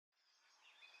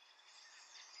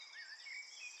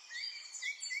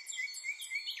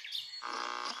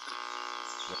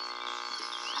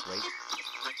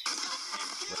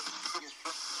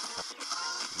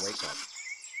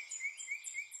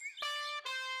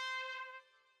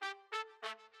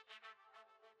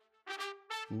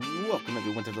Welcome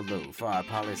everyone to the Lo-Fi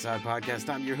Poli-Sci Podcast.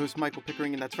 I'm your host Michael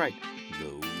Pickering, and that's right,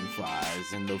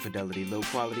 Lo-Fi's and low fidelity, low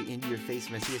quality, in your face,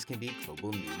 messy as can be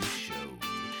global news show.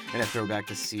 And a throwback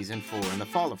to season 4 in the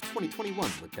fall of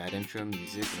 2021 with that intro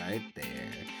music right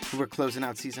there. We're closing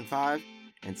out season 5,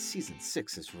 and season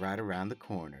 6 is right around the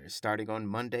corner, starting on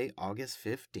Monday, August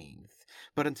 15th.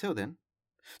 But until then,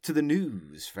 to the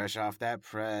news, fresh off that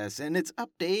press, and it's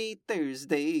Update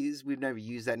Thursdays. We've never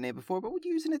used that name before, but we're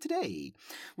using it today.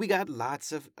 We got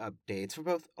lots of updates for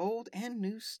both old and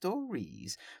new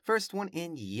stories. First one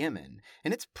in Yemen,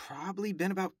 and it's probably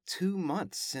been about 2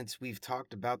 months since we've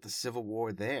talked about the civil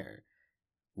war there,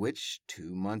 which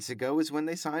 2 months ago is when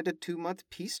they signed a 2-month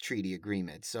peace treaty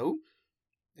agreement. So,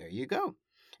 there you go.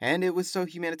 And it was so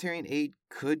humanitarian aid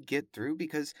could get through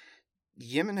because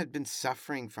Yemen had been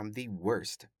suffering from the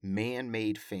worst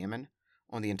man-made famine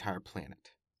on the entire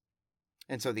planet.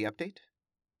 And so the update?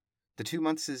 The 2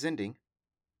 months is ending,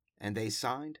 and they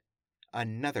signed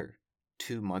another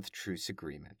 2-month truce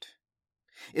agreement.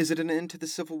 Is it an end to the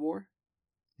civil war?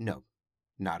 No,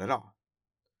 not at all.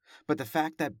 But the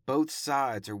fact that both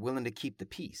sides are willing to keep the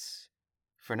peace,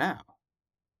 for now,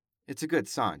 it's a good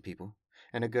sign, people,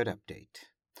 and a good update.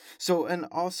 So, and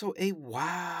also a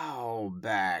while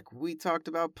back, we talked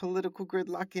about political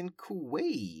gridlock in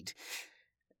Kuwait.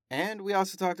 And we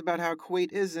also talked about how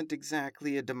Kuwait isn't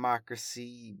exactly a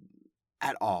democracy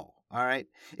at all right?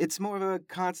 It's more of a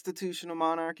constitutional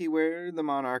monarchy where the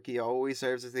monarchy always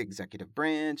serves as the executive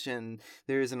branch and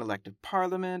there is an elected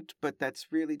parliament, but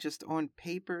that's really just on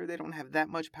paper. They don't have that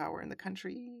much power in the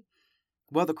country.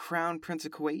 Well, the Crown Prince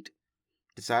of Kuwait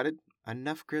decided,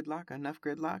 enough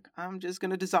gridlock. I'm just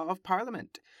going to dissolve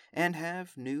parliament and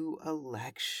have new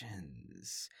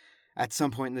elections. At some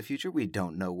point in the future, we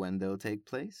don't know when they'll take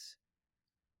place.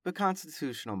 But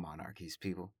constitutional monarchies,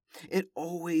 people, it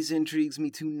always intrigues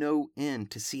me to no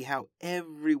end to see how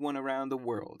everyone around the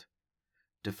world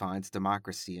defines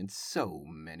democracy in so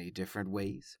many different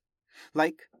ways.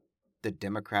 Like the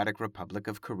Democratic Republic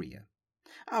of Korea.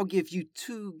 I'll give you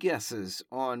 2 guesses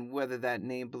on whether that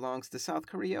name belongs to South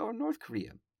Korea or North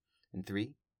Korea. In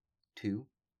 3, 2,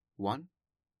 1.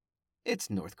 It's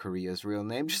North Korea's real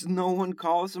name, just no one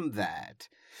calls them that.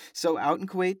 So out in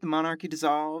Kuwait, the monarchy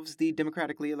dissolves the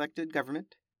democratically elected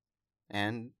government,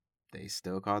 and they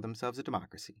still call themselves a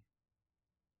democracy.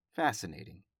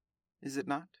 Fascinating, is it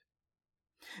not?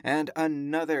 And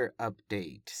another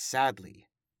update, sadly,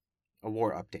 a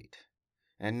war update.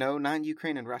 And no, not in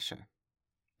Ukraine and Russia,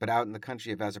 but out in the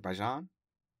country of Azerbaijan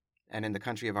and in the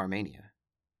country of Armenia,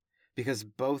 because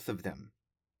both of them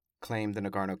claim the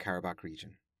Nagorno-Karabakh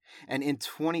region. And in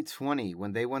 2020,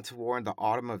 when they went to war in the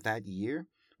autumn of that year,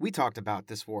 we talked about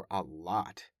this war a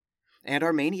lot. And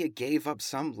Armenia gave up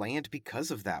some land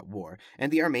because of that war,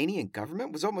 and the Armenian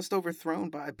government was almost overthrown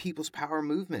by a People's Power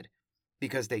movement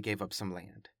because they gave up some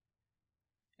land.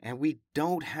 And we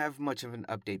don't have much of an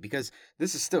update because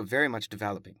this is still very much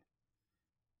developing.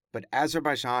 But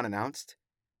Azerbaijan announced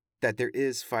that there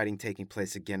is fighting taking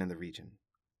place again in the region,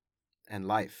 and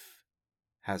life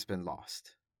has been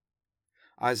lost.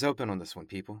 Eyes open on this one,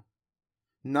 people.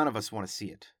 None of us want to see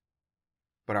it.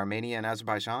 But Armenia and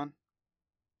Azerbaijan,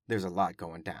 there's a lot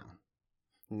going down.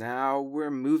 Now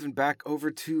we're moving back over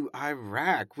to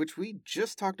Iraq, which we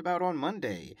just talked about on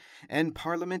Monday, and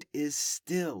Parliament is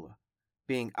still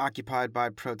being occupied by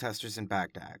protesters in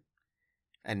Baghdad.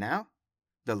 And now,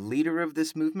 the leader of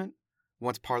this movement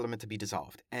wants Parliament to be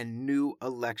dissolved and new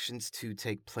elections to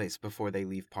take place before they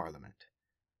leave Parliament.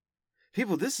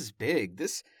 People, this is big.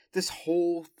 This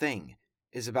whole thing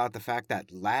is about the fact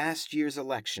that last year's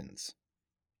elections,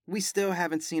 we still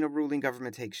haven't seen a ruling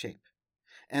government take shape.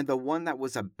 And the one that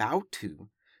was about to,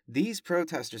 these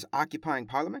protesters occupying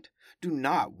Parliament do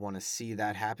not want to see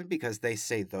that happen because they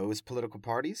say those political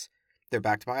parties, they're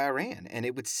backed by Iran, and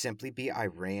it would simply be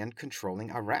Iran controlling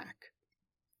Iraq.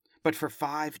 But for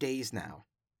 5 days now,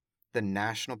 the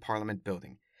National Parliament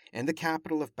building in the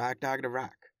capital of Baghdad,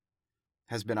 Iraq,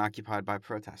 has been occupied by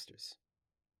protesters.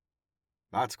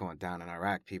 Lots going down in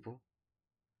Iraq, people.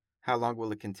 How long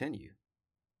will it continue?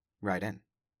 Right in.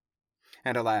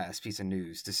 And a last piece of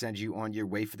news to send you on your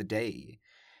way for the day.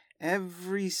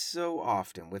 Every so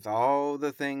often, with all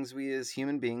the things we as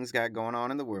human beings got going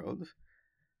on in the world,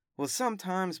 well,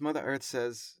 sometimes Mother Earth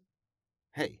says,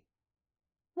 hey,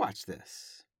 watch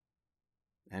this.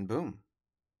 And boom,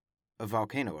 a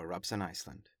volcano erupts in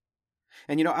Iceland.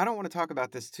 And I don't want to talk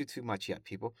about this too much yet,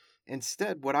 people.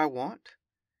 Instead, what I want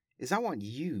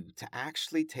you to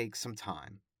actually take some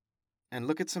time and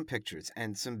look at some pictures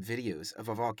and some videos of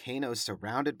a volcano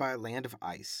surrounded by a land of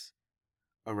ice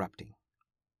erupting.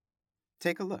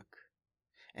 Take a look.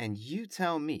 and you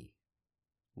tell me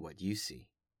what you see.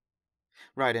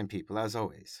 Write in, people, as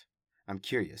always. I'm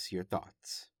curious your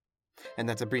thoughts. And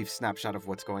that's a brief snapshot of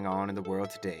what's going on in the world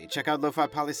today. Check out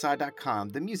LoFiPoliSci.com.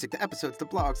 The music, the episodes, the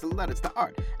blogs, the letters, the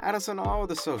art. Add us on all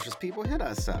the socials, people. Hit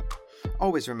us up.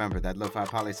 Always remember that Lo-Fi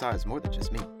Poli-Sci is more than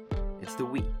just me. It's the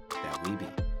we that we be.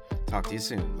 Talk to you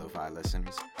soon, Lo-Fi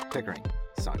listeners. Pickering,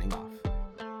 signing off.